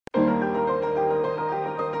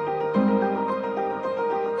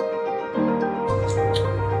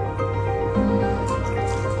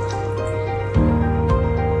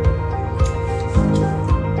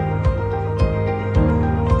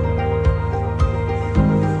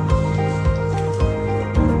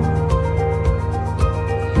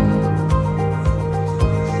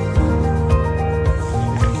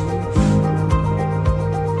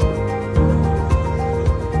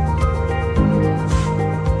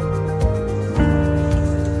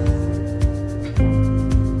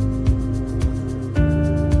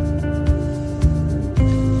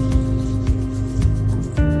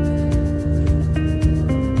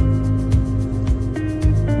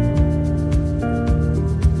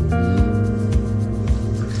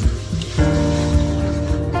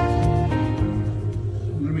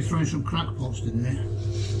crackpots today.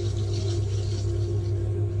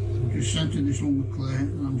 I've just centred this lumber clay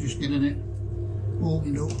and I'm just getting it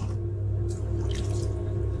opened up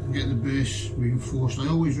and get the base reinforced. I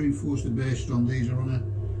always reinforce the base on these. I run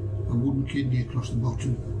a wooden kidney across the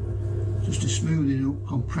bottom just to smooth it up,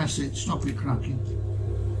 compress it, stop it cracking.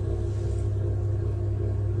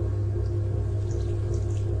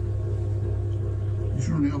 Just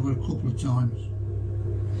run it over a couple of times.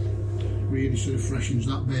 Really sort of freshens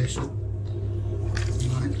that base up.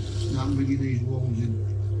 Right, start bringing these walls in.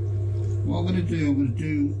 What I'm going to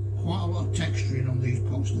do quite a lot of texturing on these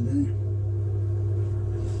pots today.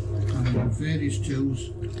 And I've got various tools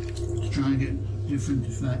to try and get different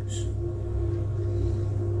effects.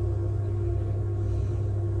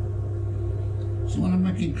 So when I'm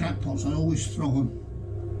making crackpots, I always throw them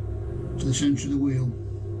to the centre of the wheel,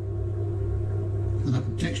 and I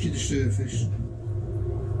can texture the surface.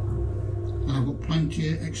 And I've got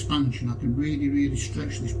plenty of expansion. I can really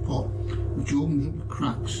stretch this pot, which opens up the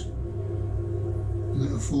cracks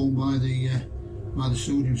that are formed by the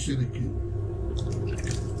sodium silicate.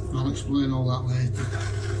 I'll explain all that later.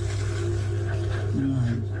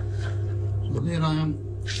 Right. So there I am,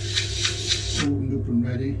 opened up and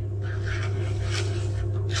ready.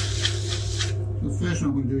 So the first one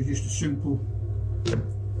I'm going to do is just a simple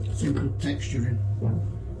texturing,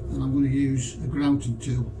 and I'm going to use a grouting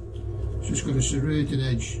tool. It's just got a serrated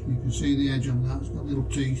edge. You can see the edge on that. It's got little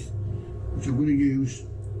teeth, which I'm going to use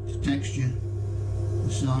to texture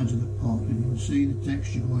the sides of the pot. And you can see the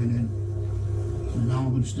texture going in. So now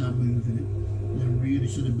I'm going to start moving it. They're really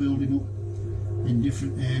sort of building up in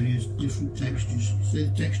different areas, different textures. See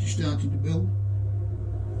the texture starting to build?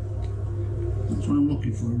 That's what I'm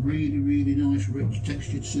looking for, a really nice rich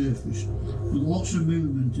textured surface with lots of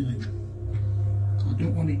movement in it. I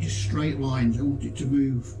don't want it just straight lines, I want it to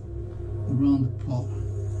move around the pot.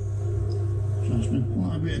 So I spent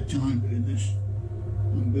quite a bit of time doing this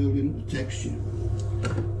and building up the texture,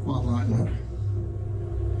 quite like that.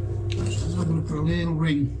 So I'm going to put a little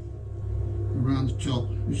ring around the top.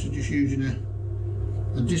 This is just using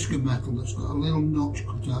a disc of metal that's got a little notch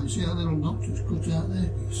cut out. You see that little notch that's cut out there?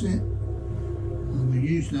 Can you see it? I'm going to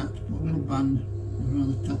use that to put a little band around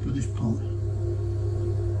the top of this pot.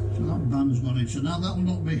 So that band's gone in. So now that will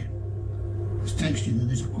not be as textured, and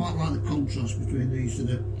there's quite like the contrast between these to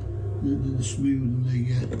the smooth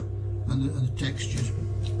and the textures.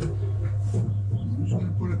 So I'm just going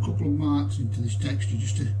to put a couple of marks into this texture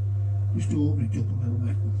just to open it up a little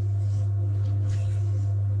bit.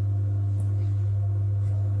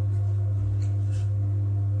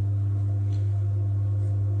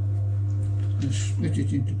 And split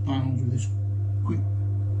it into panels with this quick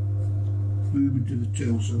movement of the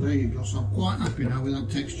tool. So there you go. So I'm quite happy now with that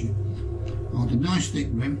texture. I want a nice thick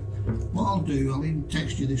rim. What I'll do, I'll even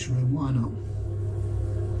texture this rim. Why not?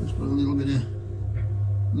 Let's put a little bit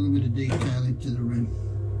of detail into the rim.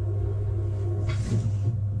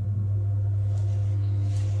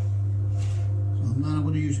 So now I'm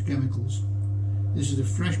going to use the chemicals. This is a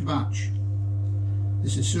fresh batch.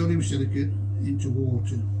 This is sodium silicate into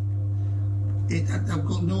water. I've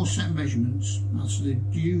got no set measurements. I'll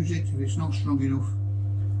use it. If it's not strong enough,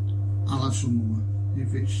 I'll add some more.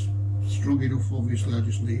 If it's strong enough, obviously I'll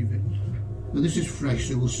just leave it. But this is fresh,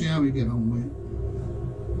 so we'll see how we get on with it.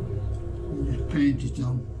 Just paint it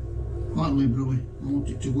on quite liberally. I want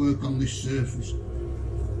it to work on this surface.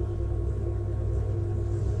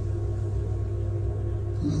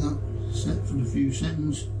 Let that set for a few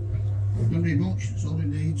seconds. Don't need much, that's all it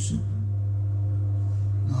needs.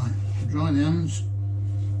 Right, dry the hands.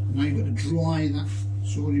 Now you've got to dry that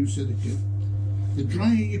sodium silicate. The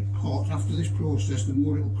drier your pot after this process, the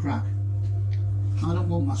more it will crack. I don't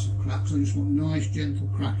want massive cracks, I just want nice gentle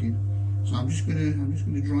cracking. So I'm just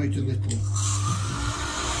gonna dry it a little.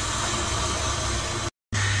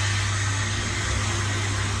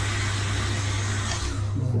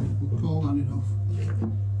 We'll call that enough.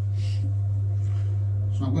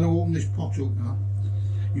 So I'm going to open this pot up now.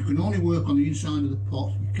 You can only work on the inside of the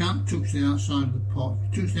pot. You can't touch the outside of the pot.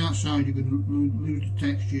 If you touch the outside, you're going to lose the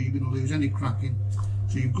texture, you're going to lose any cracking.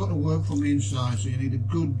 So you've got to work from the inside, so you need a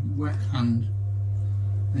good wet hand.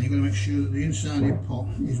 And you're going to make sure that the inside of your pot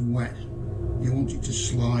is wet. You want it to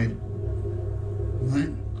slide. Right?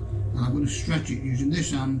 And I'm going to stretch it using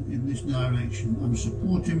this hand in this direction. I'm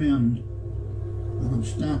supporting my hand and I'm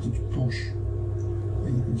starting to push.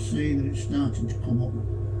 And you can see that it's starting to come up.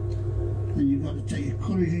 And you've got to take your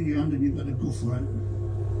courage in your hand and you've got to go for it.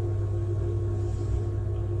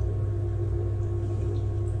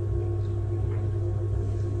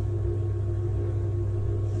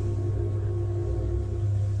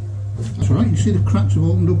 That's alright, you see the cracks have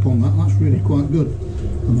opened up on that, that's really quite good.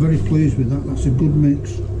 I'm very pleased with that, that's a good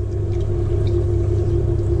mix.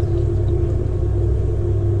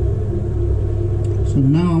 So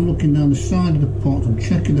now I'm looking down the side of the pot, I'm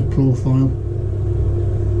checking the profile.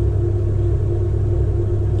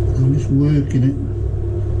 I'm just working it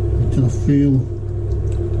until I feel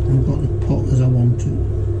I've got the pot as I want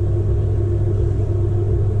it.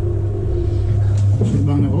 Sit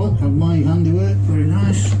back and have a look, have my handiwork, very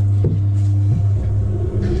nice.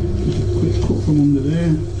 Just a quick cut from under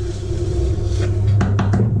there.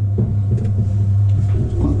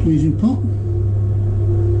 It's quite a pleasing pot.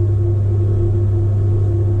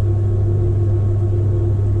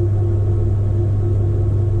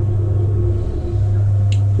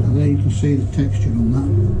 So there you can see the texture on that.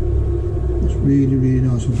 It's really, really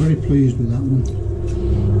nice. I'm very pleased with that one.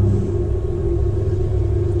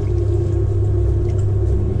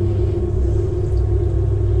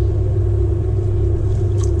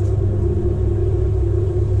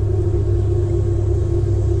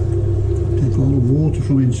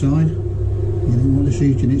 From inside, you don't want this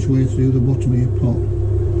eating its way through the bottom of your pot.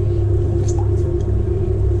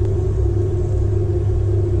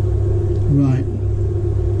 Right,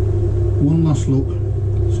 one last look,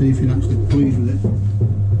 see if you're actually pleased with it.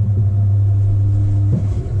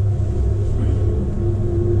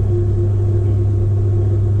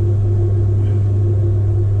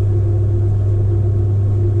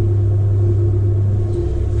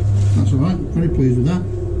 That's alright, very pleased with that.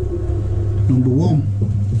 Number one,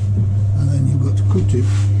 and then you've got to cut it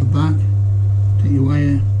the back, take your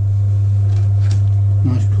wire,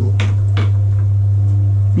 nice cut.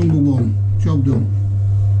 Number one, job done.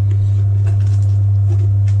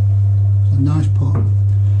 It's a nice pot.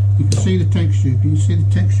 You can see the texture. Can you see the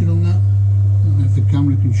texture on that? I don't know if the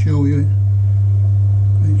camera can show you it.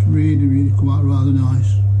 It's really, really come out rather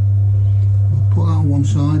nice. We'll put that on one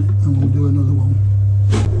side and we'll do another one.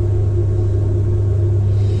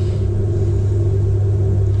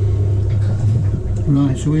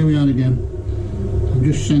 Right, so here we are again. I've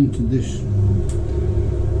just centred this.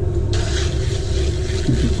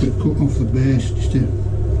 Just a quick cut off the base, just to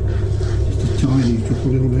tidy it up a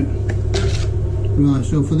little bit. Right,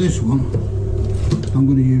 so for this one, I'm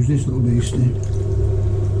going to use this little beastie.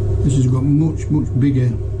 This has got much, much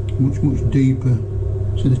bigger, much, much deeper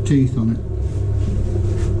set of teeth on it.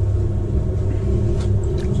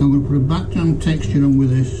 So I'm going to put a background texture on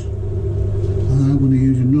with this. And I'm going to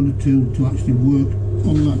use another tool to actually work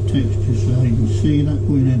on that texture, so you can see that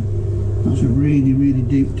going in. That's a really, really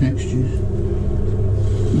deep texture.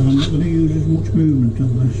 And I'm not going to use as much movement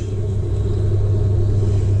on this.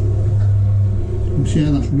 You can see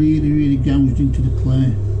how that's really, really gouged into the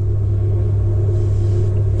clay.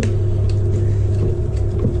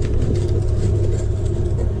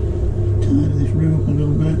 Tidy this room up a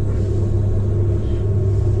little bit.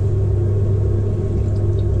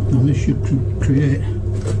 Now this should create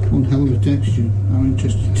one hell of a texture. I'm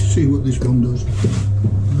interested to see what this one does.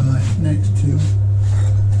 Right, next two.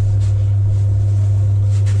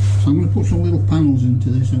 So I'm going to put some little panels into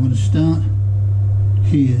this. I'm going to start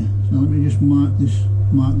here. So let me just mark this up.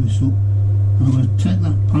 And I'm going to take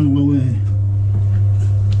that panel away.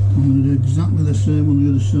 I'm going to do exactly the same on the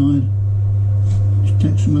other side. Just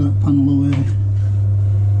take some of that panel away.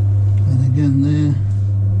 And again there.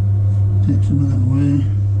 Take some of that away.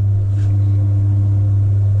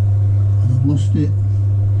 Lost it,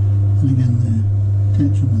 and again there,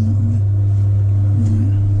 take some of that away.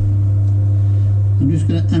 Right. I'm just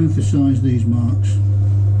going to emphasise these marks.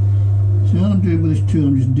 See what I'm doing with this tool,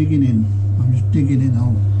 I'm just digging in.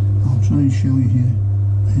 I'll try and show you here.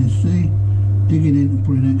 You see, digging in and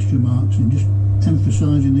putting extra marks and just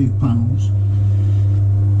emphasising these panels.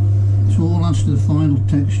 This all adds to the final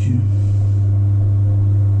texture.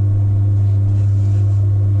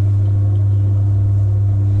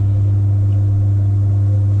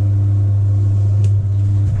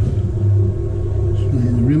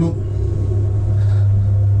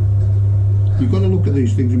 You've got to look at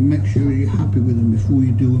these things and make sure you're happy with them before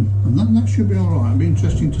you do them, and that should be alright. It'll be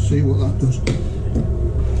interesting to see what that does.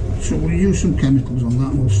 So we'll use some chemicals on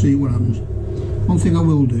that and we'll see what happens. One thing I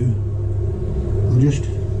will do, I'll just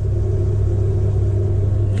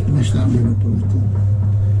mess that rim up a little.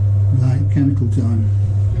 Right, chemical time.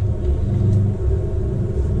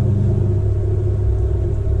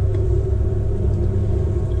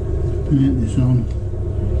 Paint this on.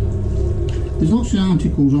 There's lots of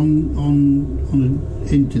articles on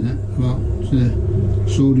the internet about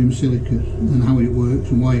sodium silicate and how it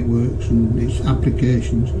works and why it works and its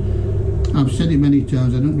applications. I've said it many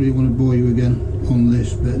times, I don't really want to bore you again on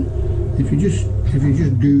this, but if you just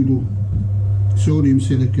Google sodium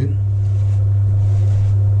silicate,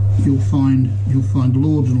 you'll find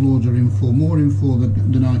loads and loads of info, more info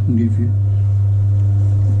than I can give you.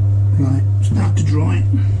 Right, start to dry.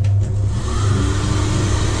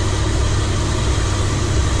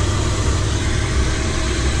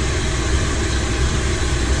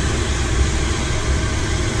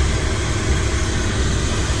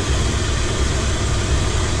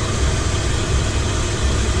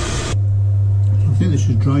 I think this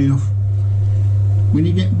is dry enough. When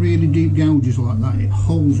you get really deep gouges like that, it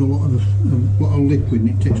holds a lot of liquid, and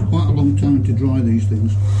it takes quite a long time to dry these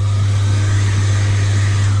things.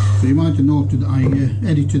 So you might have noted that I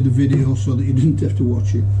edited the video so that you didn't have to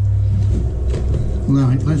watch it.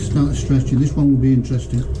 Right, let's start stretching. This one will be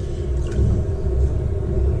interesting.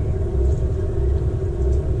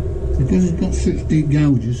 Because it's got such deep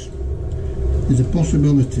gouges, there's a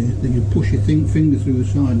possibility that you push your finger through the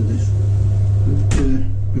side of this.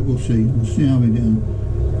 But we'll see. We'll see how we go.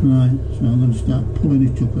 Right, so I'm going to start pulling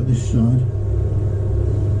it up at this side.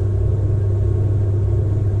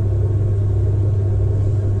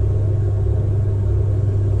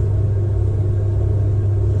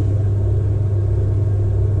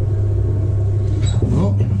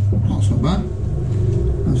 Oh, that's not bad.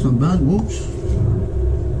 That's not bad. Whoops.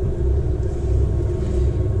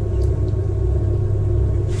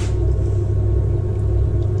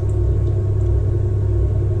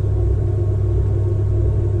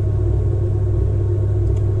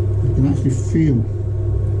 Actually feel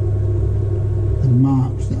the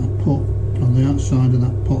marks that I put on the outside of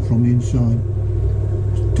that pot from the inside.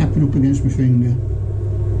 Just tapping up against my finger,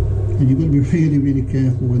 and you've got to be really, really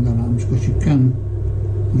careful when that happens, because you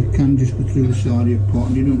can just go through the side of your pot,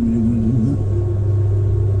 and you don't really want to do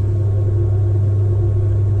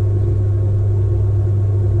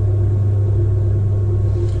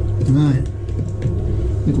that. Right,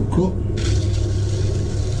 little cut.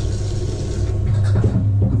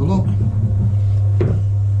 Have a look.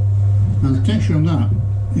 Now the texture on that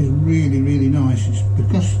is really, really nice. It's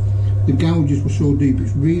because the gouges were so deep,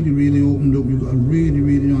 it's really, really opened up. You've got a really,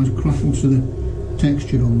 really nice crackle to the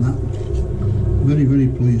texture on that. Very, very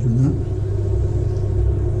pleased with that.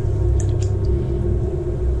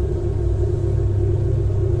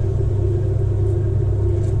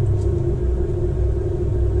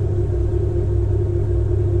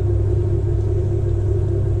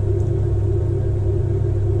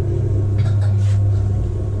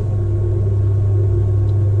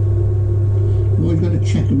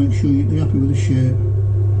 Check and make sure you're happy with the shape.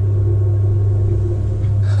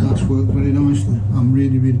 That's worked very nicely. I'm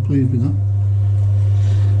really, really pleased with that.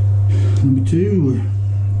 Number two,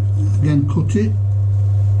 again cut it.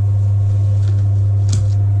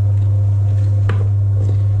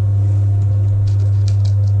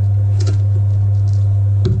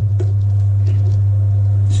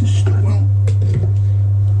 This is stuck well.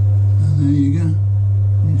 And there you go.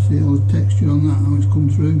 You see all the texture on that, how it's come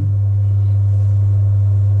through.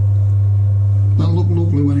 That'll look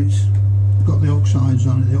lovely when it's got the oxides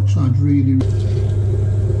on it. The oxides really...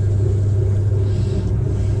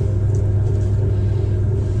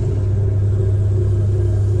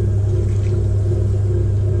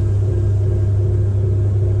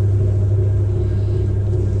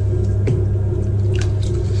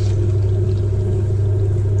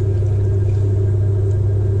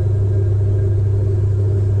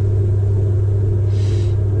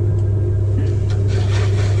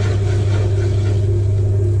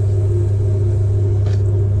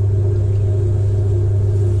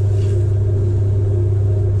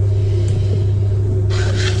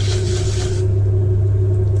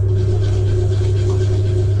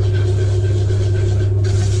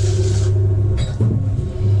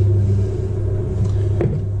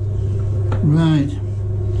 Right,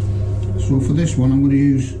 so for this one I'm going to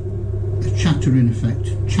use a chattering effect.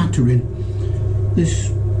 Chattering. This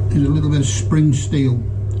is a little bit of spring steel,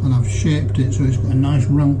 and I've shaped it so it's got a nice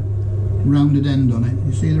rounded end on it.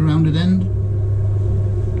 You see the rounded end?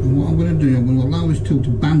 And what I'm going to do, I'm going to allow this tool to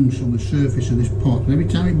bounce on the surface of this pot, and every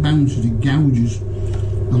time it bounces it gouges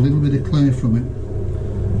a little bit of clay from it.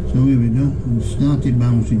 So here we go, and started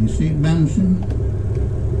bouncing. You see it bouncing?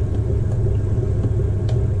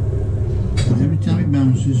 Every time it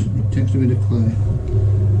bounces, it takes a bit of clay.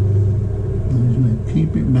 And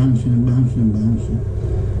keep it bouncing and bouncing and bouncing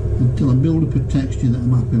until I build up a texture that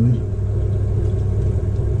I'm happy with.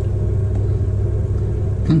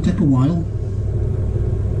 Can take a while,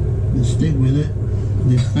 but stick with it.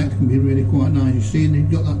 The effect can be really quite nice. You see,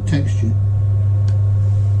 you've got that texture.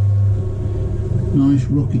 Nice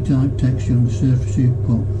rocky type texture on the surface of your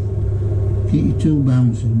pot. Keep your tool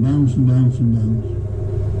bouncing, bounce and bounce and bounce.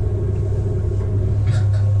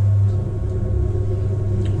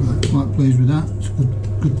 Quite pleased with that. It's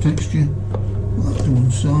good texture. Put that to one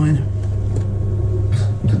side.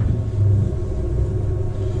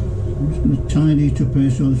 I'm just going to tidy it up here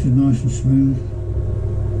so this is nice and smooth.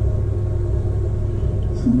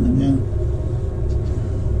 And again,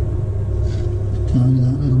 tidy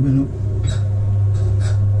that a little bit up.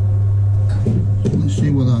 So let's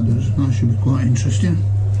see what that does. That should be quite interesting.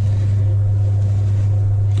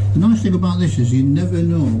 The nice thing about this is you never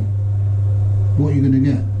know what you're going to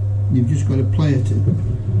get. You've just got to play at it.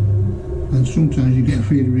 And sometimes you get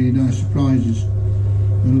really, really nice surprises.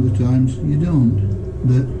 And other times you don't.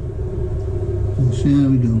 But we'll see how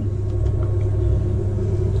we go.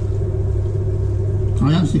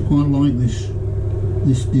 I actually quite like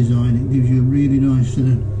this design. It gives you a really nice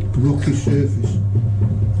rocky surface, a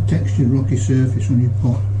textured rocky surface on your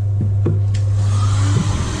pot.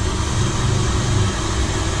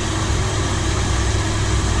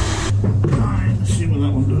 Right, let's see what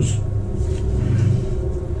that one does.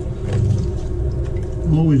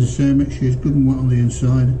 Always the same, make sure it's good and wet on the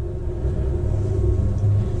inside.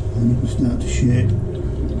 And you can start to shake.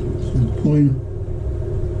 So I'm pulling.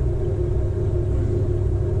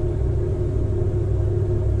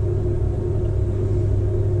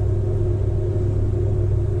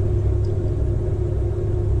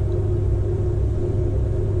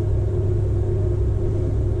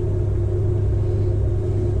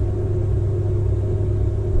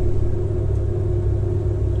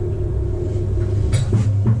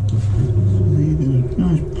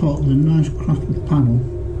 Pot with a nice crafted panel.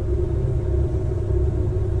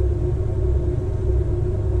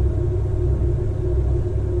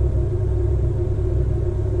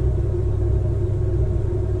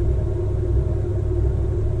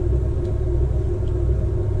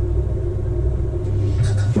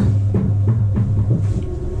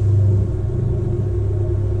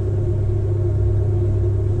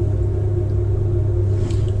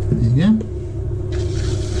 There you go.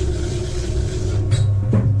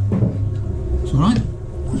 Alright,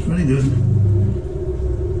 that's very good.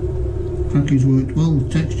 Cracking's worked well, the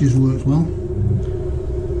texture's worked well.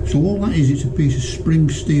 So all that is, it's a piece of spring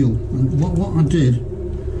steel. And what I did,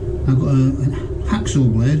 I got a hacksaw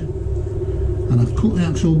blade and I cut the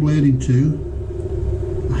hacksaw blade in two.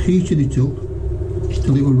 I heated it up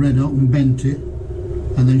till it was red hot and bent it,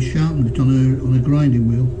 and then sharpened it on a grinding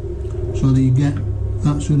wheel so that you get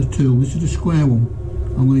that sort of tool. This is a square one.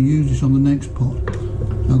 I'm going to use this on the next pot.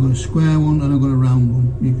 I've got a square one and I've got a round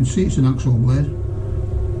one. You can see it's an hacksaw blade.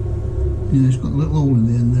 Yeah, it's got a little hole in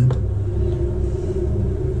the end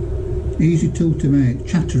there. Easy tool to make,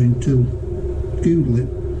 chattering tool. Google it.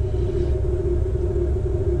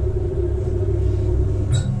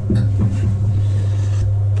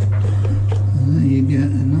 And there you get a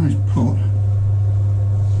nice pot.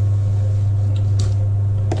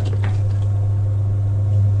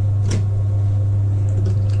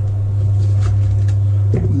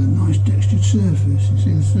 Textured surface. You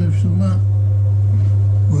see the surface on that?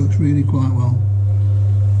 Works really quite well.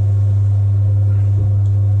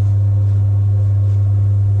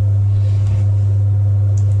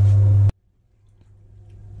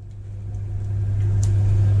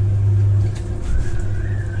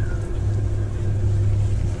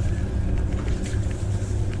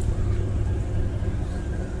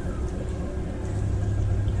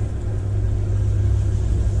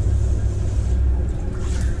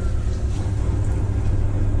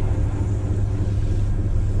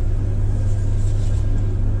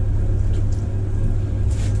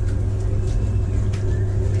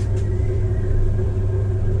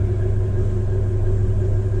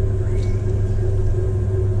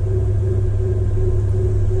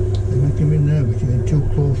 Too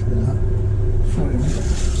close with that. Sorry.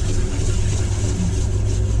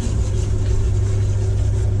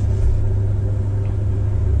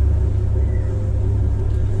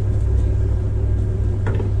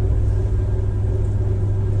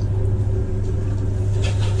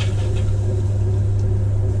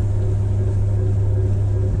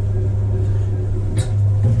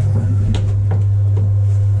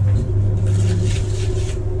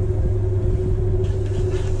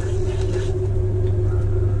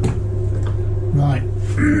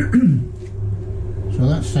 So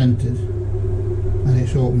that's centered and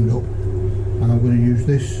it's opened up, and I'm going to use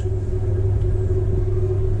this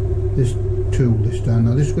tool this time.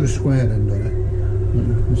 Now this has got a square end on it. You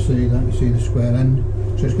can see that. You see the square end,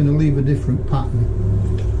 so it's going to leave a different pattern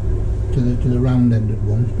to the round ended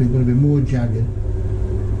one. It's going to be more jagged.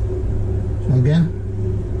 So again,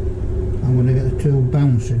 I'm going to get the tool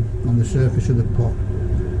bouncing on the surface of the pot.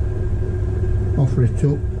 Offer it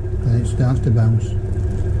up and it starts to bounce.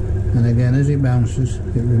 and again as it bounces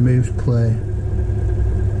it removes clay.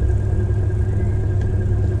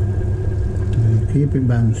 And you keep it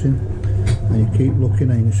bouncing and you keep looking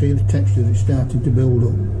and you see the texture that's starting to build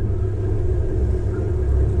up.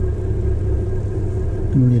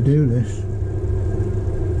 And when you do this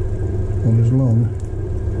for as long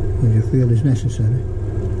as you feel is necessary.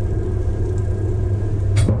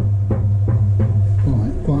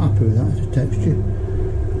 Quite happy with that as a texture.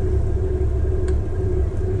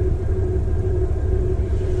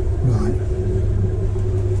 Right.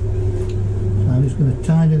 So I'm just going to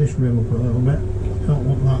tidy this rim up a little bit. Don't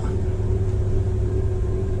want that.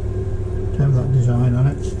 Have that design on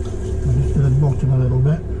it. I'll just do the bottom a little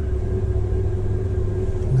bit.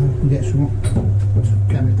 Now we can get some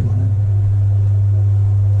chemical on it.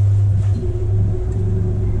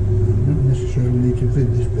 I don't necessarily need to vid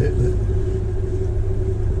this bit, but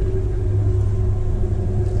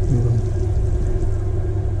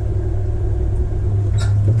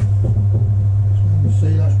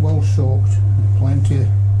soaked, plenty of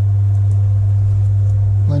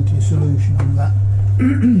solution on that.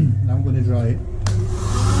 Now I'm going to dry it.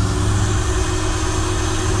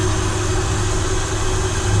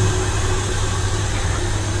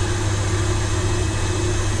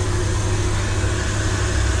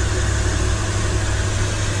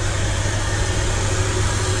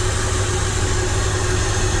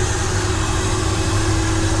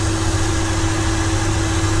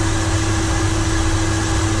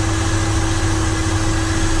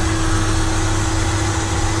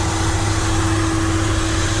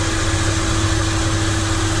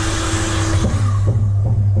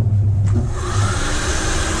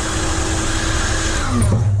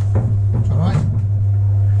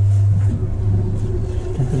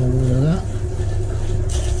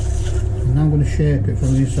 Shape it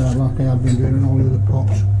from the inside like I have been doing in all the other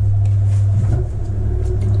pots. A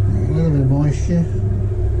little bit of moisture.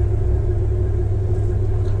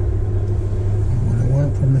 I'm going to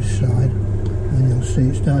work from this side and you'll see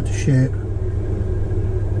it start to shape.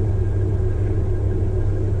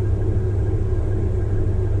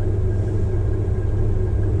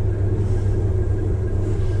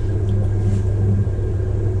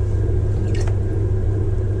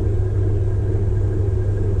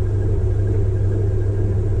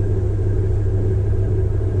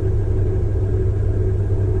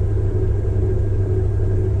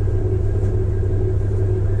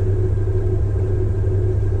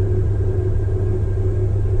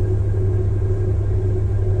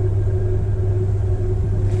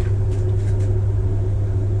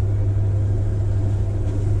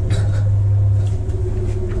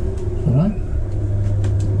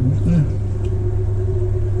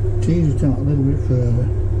 Tease it out a little bit further.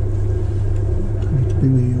 Need to be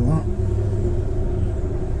where you are.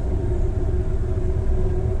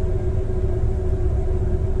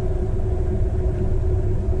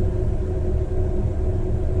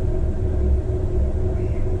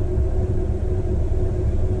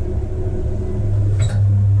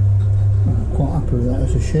 I'm quite happy with that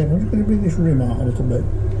as a shape. I'm just going to bring this rim out a little bit. I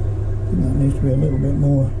think that needs to be a little bit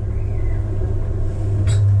more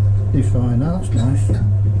defined. Now that's nice.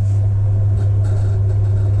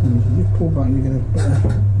 And you can just pull back and you get a better,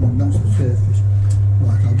 well, that's the surface.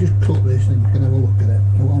 Right, I'll just cut this and you can have a look at it.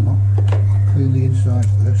 Oh, I'm not. I'll clean the inside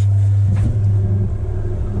first.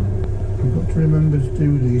 You've got to remember to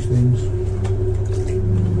do these things.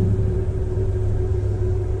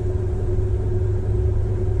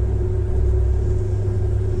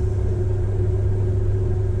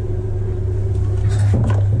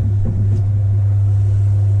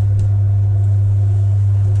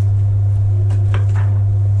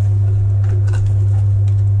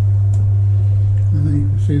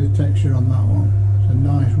 See the texture on that one. It's a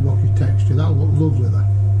nice rocky texture. That'll look lovely there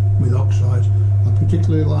with oxides. I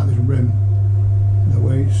particularly like this rim, the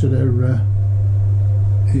way it's sort of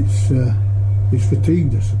it's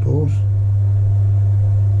fatigued, I suppose.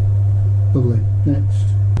 Lovely.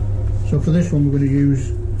 Next, so for this one we're going to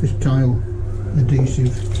use this tile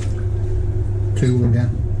adhesive tool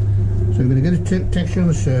again. So we're going to get a texture on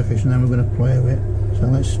the surface and then we're going to play with it. So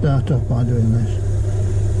let's start off by doing this.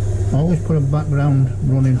 I always put a background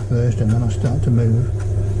running first and then I start to move.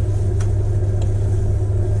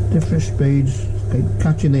 Different speeds, keep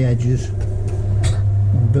catching the edges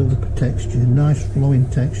and build up a texture, nice flowing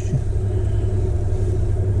texture.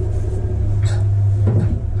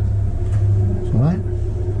 It's alright.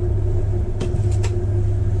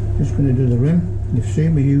 Just going to do the rim. You've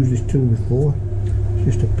seen me use this tool before. It's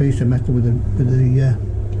just a piece of metal with a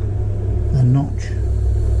notch.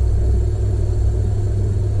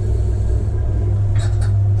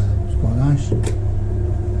 Nice.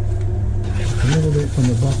 from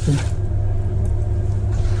the bottom.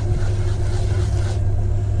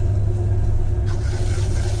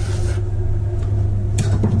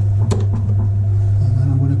 And then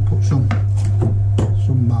I'm going to put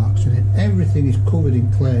some marks in it. Everything is covered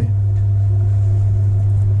in clay.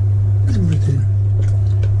 Everything.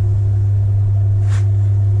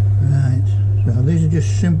 Right, so these are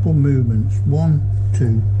just simple movements. 1,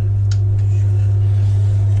 2.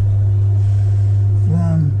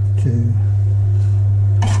 1, 2.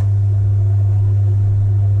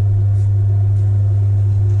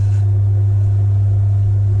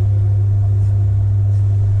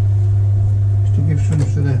 Just to give some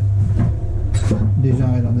sort of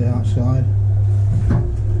design on the outside.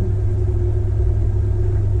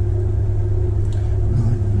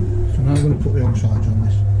 Right, so now I'm going to put the outsides on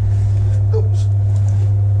this. Oops.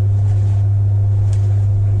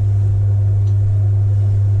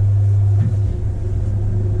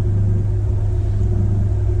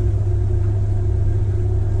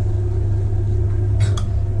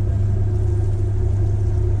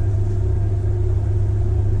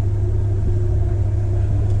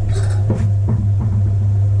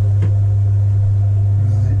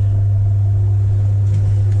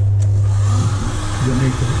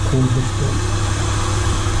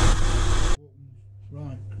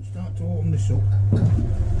 Right, start to open this up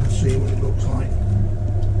and see what it looks like.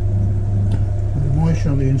 The moisture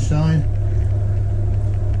on the inside,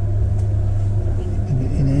 get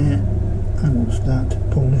it in here, and we'll start to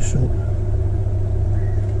pull this up.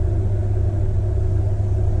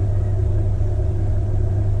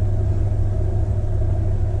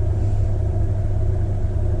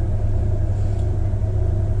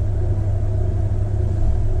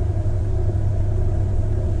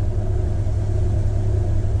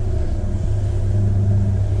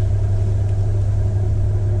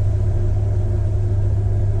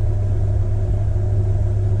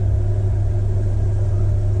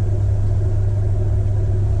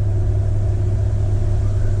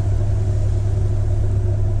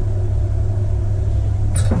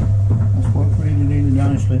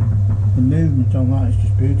 The movement on that is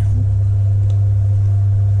just beautiful.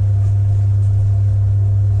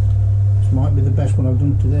 This might be the best one I've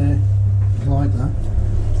done today. I like that.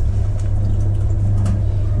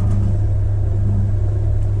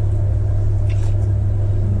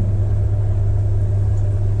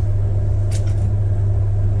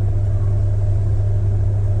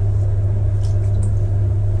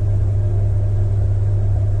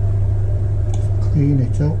 Clean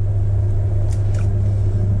it up.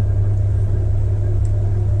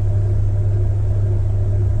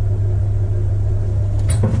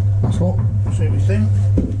 See what we think.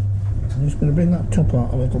 I'm just going to bring that top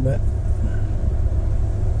out a little bit.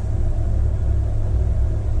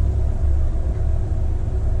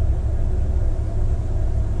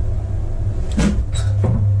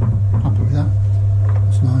 Happy with that?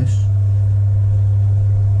 That's nice.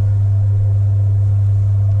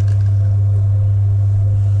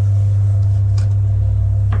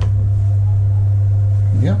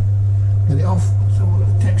 Yeah, get it off. So we've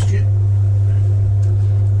got the texture.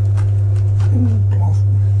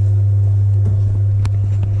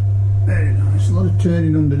 Very nice. A lot of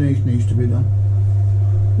turning underneath needs to be done.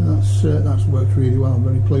 That's worked really well. I'm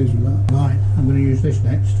very pleased with that. Right, I'm going to use this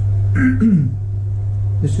next.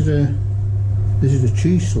 This is a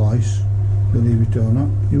cheese slice, believe it or not.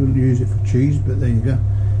 You wouldn't use it for cheese, but there you go. I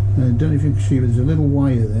don't know if you can see, but there's a little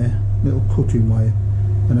wire there, little cutting wire,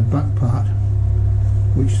 and a back part,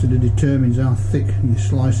 which sort of determines how thick your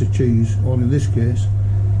slice of cheese, or in this case,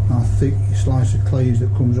 how thick your slice of clay is that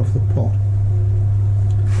comes off the pot.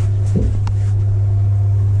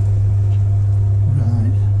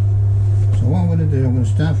 Right, so what I'm going to do, I'm going to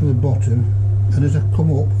start from the bottom, and as I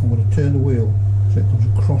come up I'm going to turn the wheel so it comes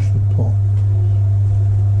across the pot,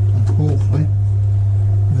 and hopefully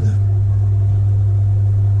with a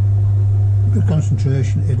bit of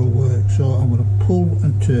concentration it'll work. So I'm going to pull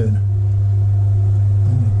and turn,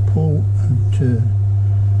 I'm going to pull and turn,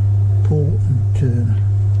 pull and turn.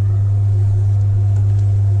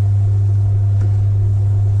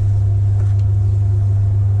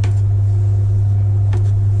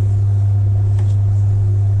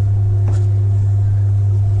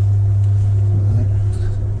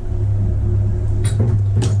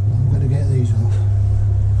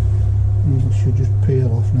 Should just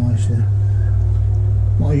peel off nicely.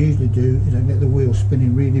 What I usually do is I get the wheel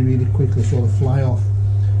spinning really quickly so they fly off.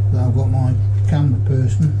 But I've got my camera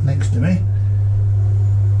person next to me.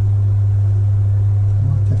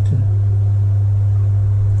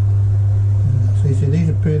 So you see these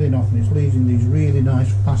are peeling off and it's leaving these really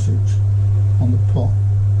nice facets on the pot.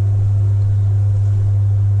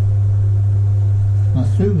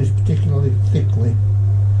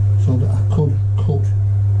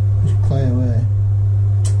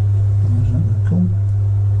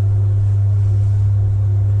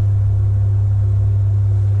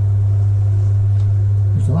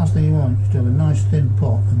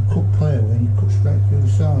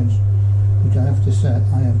 after set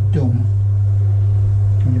I have done.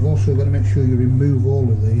 And you've also got to make sure you remove all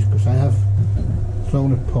of these, because I have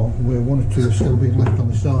thrown a pot where one or two are still being left on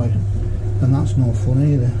the side, and that's no fun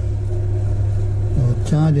either. I'll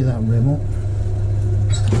tidy that rim up.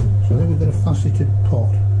 So then we've got a faceted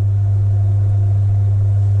pot.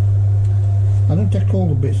 I don't take all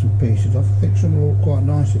the bits and pieces off. I think some will look quite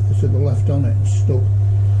nice if they're to the left on it and stuck.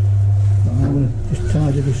 But I'm going to just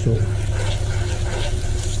tidy this up.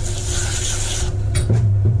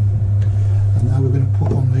 And now we're going to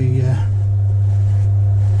put on the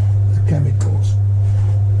chemicals.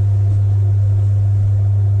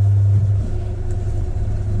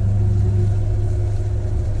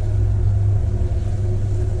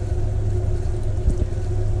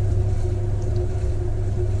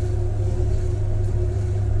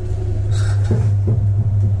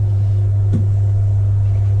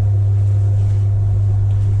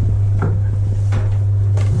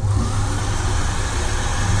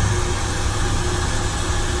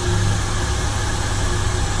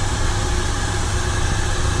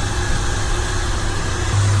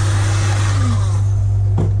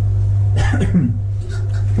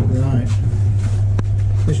 Right,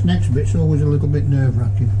 this next bit's always a little bit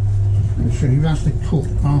nerve-wracking. So you've actually cut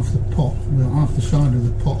half the pot, well, half the side of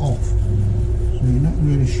the pot off, so you're not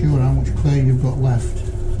really sure how much clay you've got left,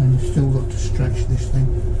 and you've still got to stretch this thing.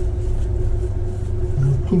 I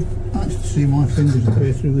could actually see my fingers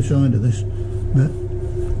appear through the side of this, but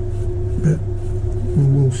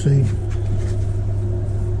we'll see.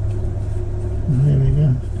 And there we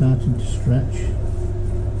go, starting to stretch.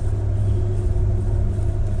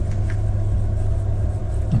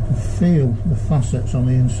 Feel the facets on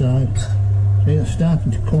the inside. See, they're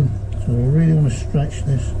starting to come, so we really want to stretch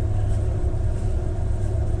this.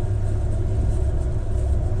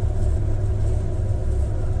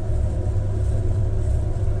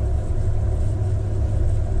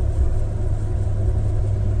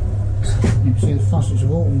 You can see the facets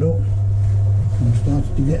have opened up and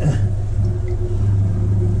started to get a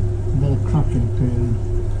bit of cracking appearing.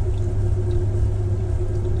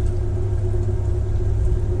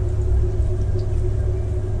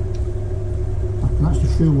 I can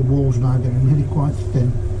actually feel the walls now getting really quite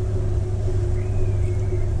thin.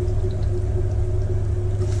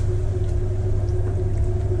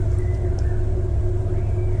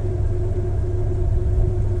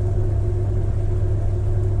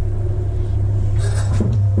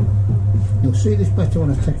 You'll see this better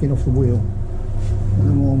when I take it off the wheel. At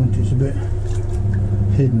the moment it's a bit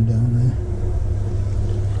hidden down there.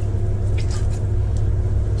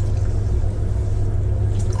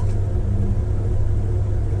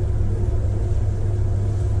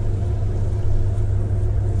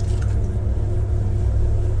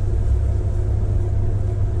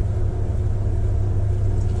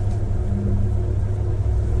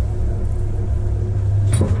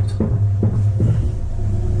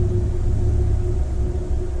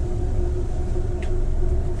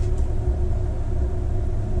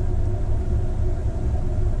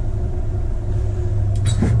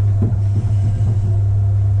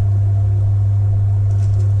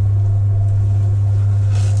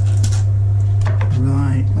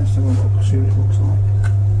 See what it looks like.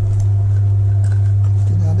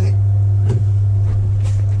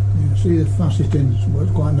 You can see the facetting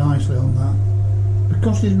works quite nicely on that.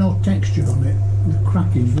 Because there's no texture on it, the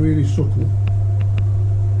cracking is really subtle.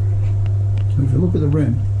 So if you look at the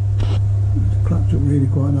rim, it's cracked up really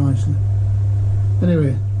quite nicely.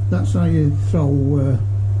 Anyway, that's how you throw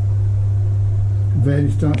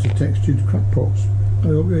various types of textured crackpots. I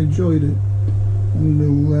hope you enjoyed it, and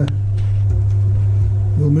we'll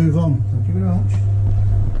move on. Thank you very much.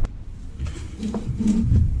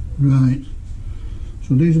 Right,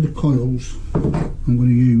 so these are the coils I'm going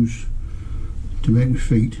to use to make my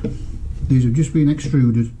feet. These have just been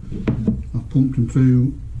extruded. I've pumped them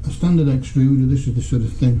through a standard extruder. This is the sort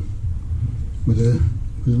of thing with a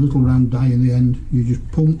little round die in the end. You just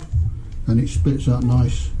pump and it spits out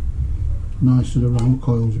nice sort of round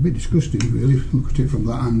coils. A bit disgusting really, if you look at it from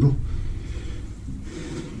that angle.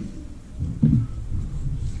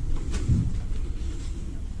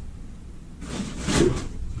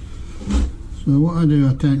 So what I do,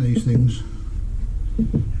 I take these things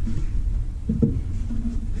and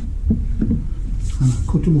I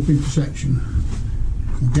cut them up into section.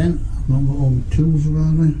 Again, I've not got all the tools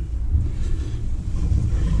around me.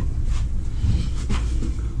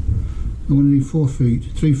 I'm going to need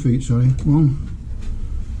 3 feet, sorry. 1,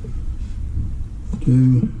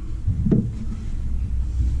 2,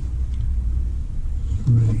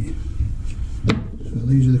 3. So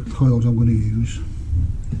these are the coils I'm going to use.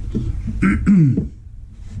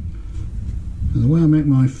 And the way I make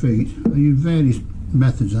my feet, I use various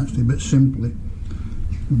methods actually, but simply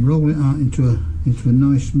roll it out into a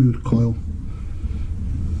nice smooth coil.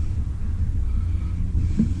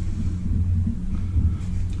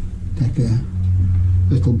 Take a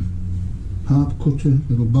little harp cutter,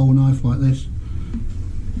 little bow knife like this,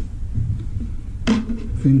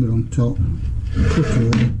 finger on top, cut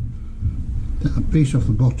away, take a piece off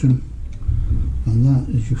the bottom, and that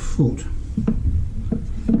is your foot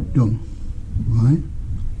done. Right,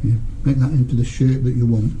 you make that into the shape that you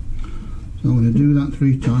want. So I'm going to do that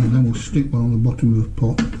 3 times, then we'll stick one on the bottom of the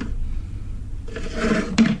pot.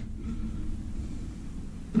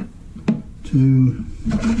 2,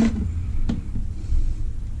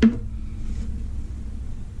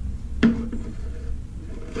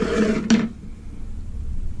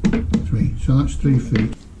 3. So that's 3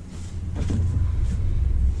 feet.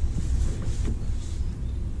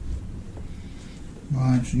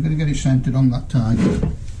 Right, so you're going to get it centred on that target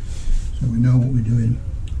so we know what we're doing.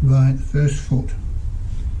 Right, the first foot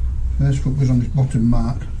was on this bottom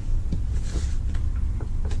mark.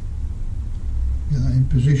 Get that in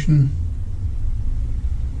position.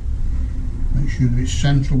 Make sure that it's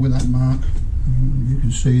central with that mark. You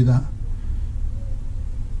can see that.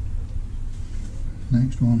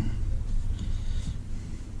 Next one.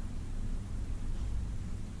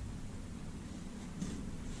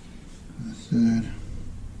 The third.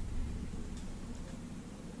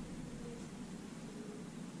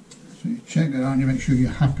 So you check that out and you make sure you're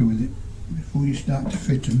happy with it before you start to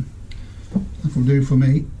fit them. That'll do for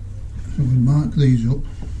me. So we mark these up.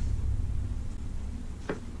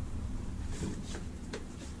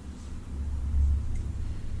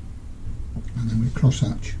 And then we cross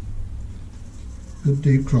hatch. Good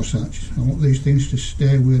deep cross hatch. I want these things to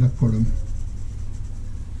stay where I put them.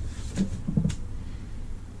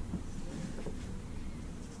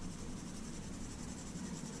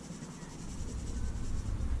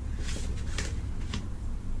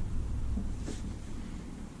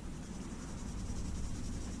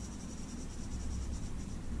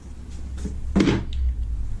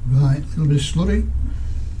 Right, a little bit of slurry.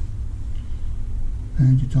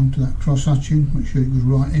 Paint it onto that cross hatching, make sure it goes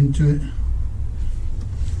right into it.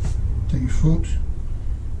 Take your foot,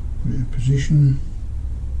 put it in position,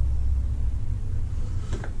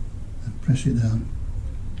 and press it down.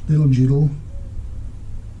 Little jiggle.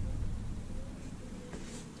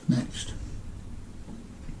 Next.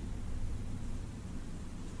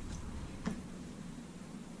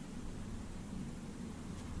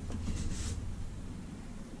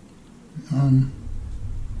 On.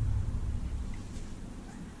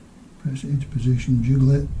 Press it into position,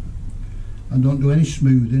 jiggle it. I don't do any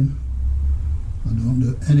smoothing, I don't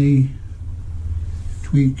do any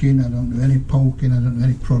tweaking, I don't do any poking, I don't do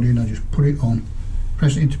any prodding. I just put it on,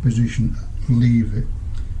 press it into position, leave it.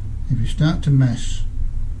 If you start to mess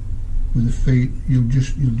with the feet, you'll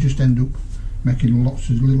just end up making lots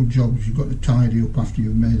of little jobs you've got to tidy up after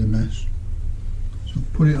you've made a mess. So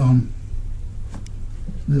put it on,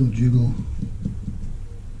 little jiggle.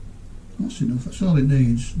 That's enough, that's all it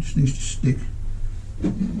needs. It just needs to stick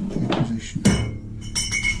in position.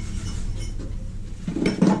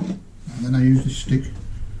 And then I use the stick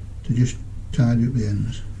to just tidy up the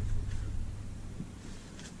ends.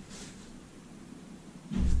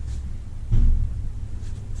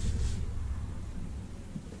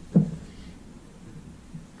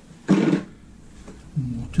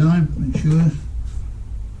 One more time, make sure.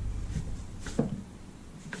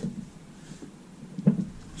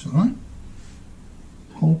 It's alright.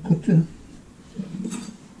 Hole cutter.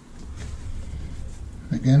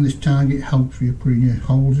 Again, this target helps you putting your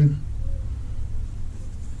holes in.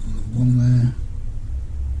 One there.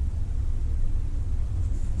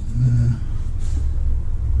 There.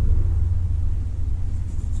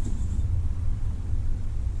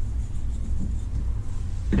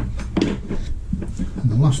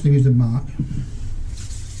 And the last thing is the mark.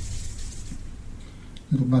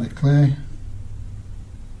 Little bit of clay.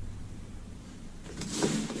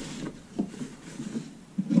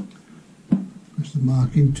 Press the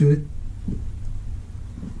mark into it.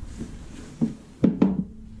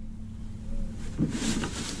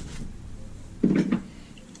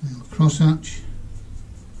 Little cross hatch.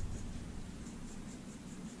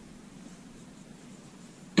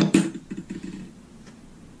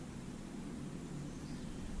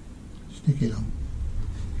 Stick it on.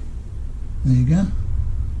 There you go.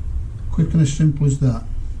 Quick and as simple as that.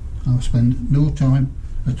 I'll spend no time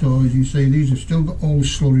at all. As you see, these have still got all the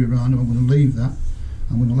slurry around them. I'm going to leave that.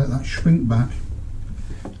 I'm going to let that shrink back,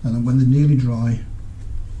 and then when they're nearly dry,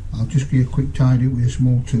 I'll just give a quick tidy with a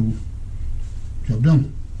small tool. Job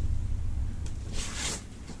done.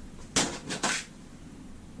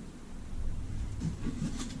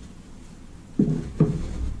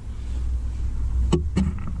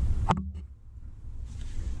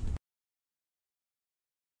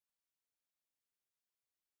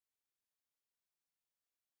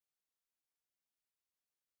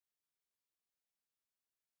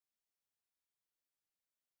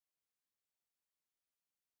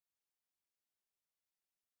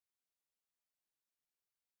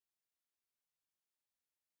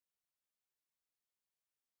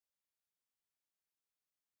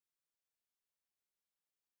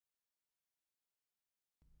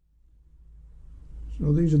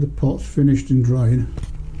 So these are the pots finished and dried.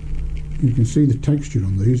 You can see the texture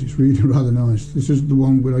on these, it's really rather nice. This is the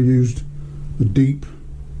one where I used the deep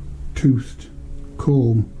toothed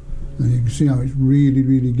comb, and you can see how it's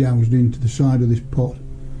really gouged into the side of this pot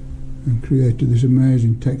and created this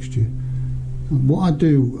amazing texture. And what I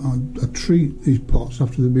do, I treat these pots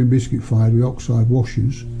after they've been biscuit fired with oxide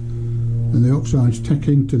washers, and the oxides take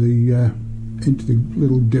into the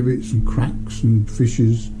little divots and cracks and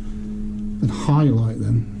fissures and highlight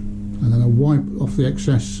them, and then I wipe off the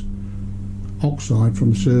excess oxide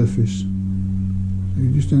from the surface. So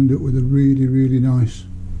you just end up with a really nice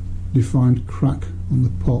defined crack on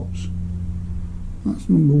the pots. That's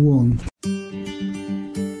number one.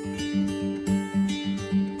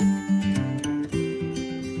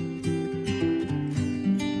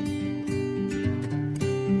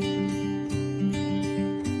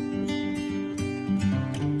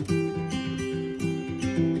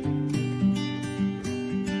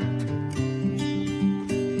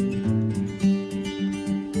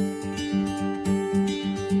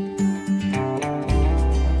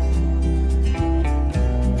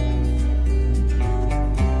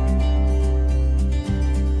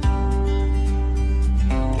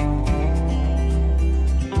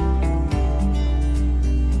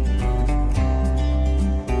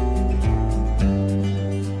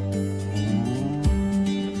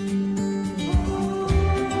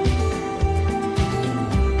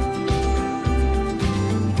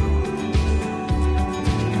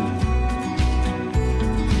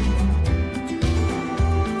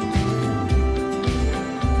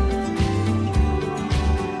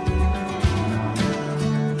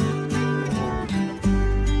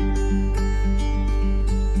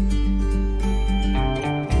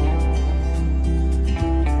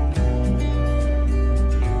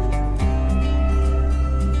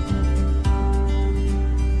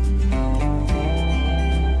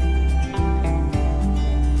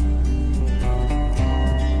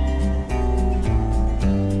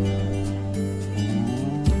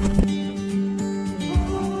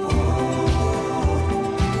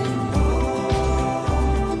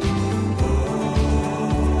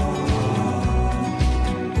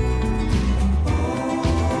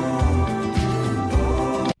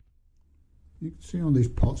 You can see on these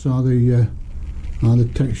pots how the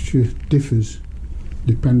texture differs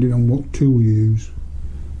depending on what tool you use.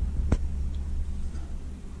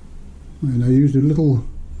 And I used a little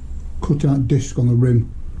cut-out disc on the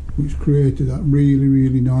rim, which created that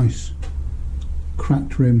really nice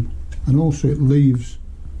cracked rim, and also it leaves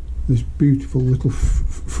this beautiful little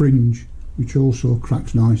fringe, which also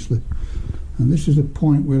cracks nicely. And this is the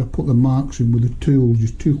point where I put the marks in with the tool,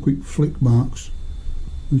 just two quick flick marks,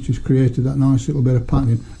 which has created that nice little bit of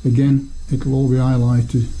patterning. Again, it'll all be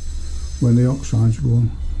highlighted when the oxides go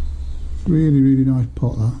on. Really nice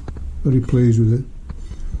pot, that. Very pleased with it.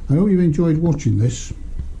 I hope you've enjoyed watching this,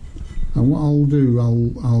 and what I'll do,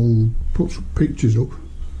 I'll put some pictures up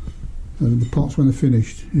of the pots when they're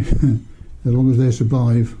finished, as long as they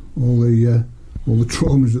survive all the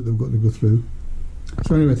traumas that they've got to go through.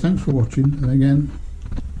 So anyway, thanks for watching, and again,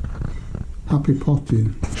 happy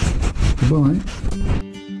potting. Goodbye.